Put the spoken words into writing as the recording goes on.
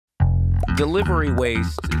delivery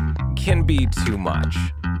waste can be too much.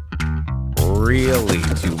 Really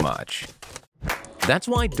too much. That's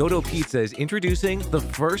why Dodo Pizza is introducing the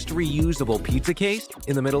first reusable pizza case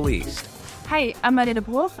in the Middle East. Hi, I'm Marlene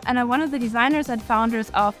Bruch, and I'm one of the designers and founders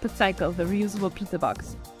of Pizza, the reusable pizza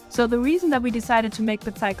box. So the reason that we decided to make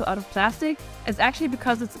Pizza out of plastic is actually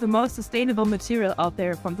because it's the most sustainable material out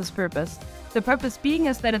there from this purpose. The purpose being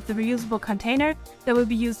is that it's a reusable container that will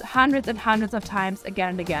be used hundreds and hundreds of times again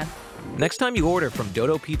and again. Next time you order from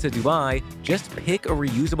Dodo Pizza Dubai, just pick a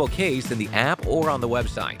reusable case in the app or on the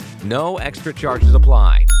website. No extra charges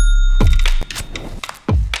applied.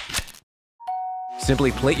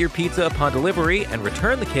 Simply plate your pizza upon delivery and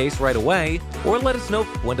return the case right away, or let us know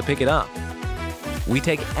when to pick it up. We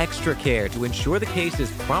take extra care to ensure the case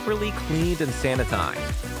is properly cleaned and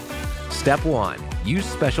sanitized. Step 1. Use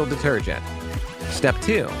special detergent. Step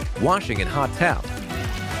 2. Washing in hot tub.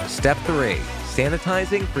 Step 3.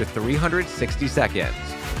 Sanitizing for 360 seconds.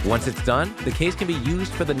 Once it's done, the case can be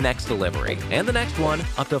used for the next delivery and the next one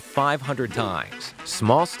up to 500 times.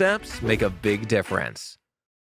 Small steps make a big difference.